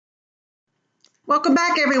Welcome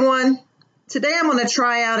back, everyone. Today I'm going to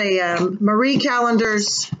try out a Marie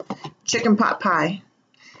Callender's chicken pot pie.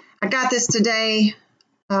 I got this today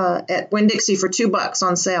at Winn-Dixie for $2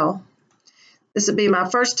 on sale. This would be my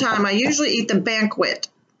first time. I usually eat the banquet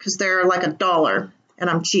because they're like $1 and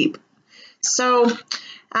I'm cheap. So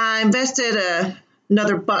I invested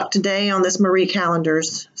another $1 today on this Marie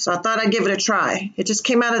Callender's. So I thought I'd give it a try. It just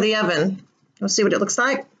came out of the oven. Let's see what it looks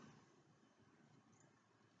like.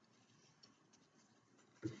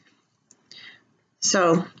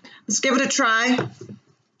 So let's give it a try.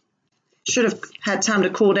 Should have had time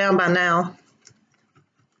to cool down by now.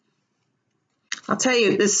 I'll tell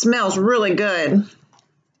you, this smells really good.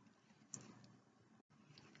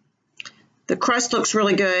 The crust looks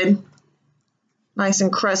really good. Nice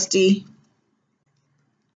and crusty.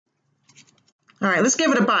 All right, let's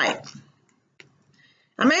give it a bite.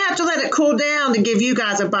 I may have to let it cool down to give you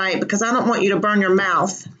guys a bite because I don't want you to burn your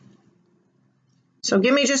mouth. So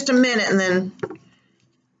give me just a minute and then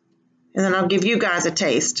I'll give you guys a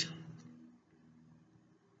taste.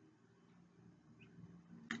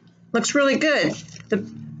 Looks really good.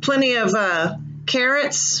 Plenty of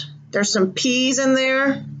carrots. There's some peas in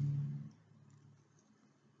there.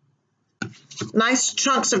 Nice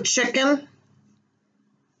chunks of chicken.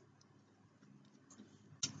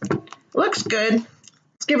 Looks good.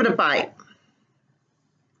 Let's give it a bite.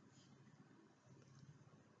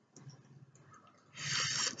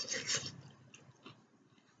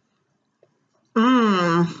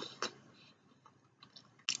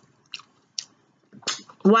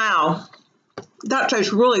 Wow, that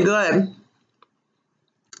tastes really good.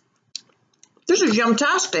 This is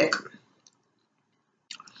yum-tastic.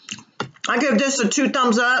 I give this a 2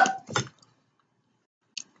 thumbs up.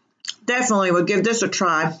 Definitely would give this a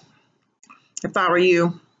try if I were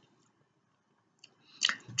you.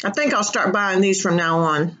 I think I'll start buying these from now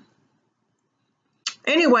on.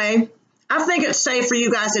 Anyway, I think it's safe for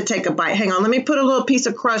you guys to take a bite. Hang on, let me put a little piece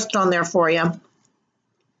of crust on there for you.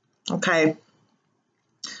 Okay.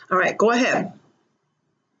 All right, go ahead.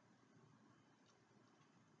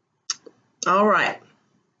 All right.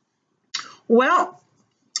 Well,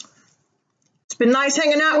 it's been nice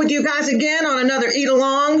hanging out with you guys again on another Eat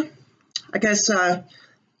Along. I guess I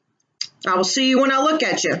will see you when I look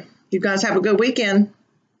at you. You guys have a good weekend.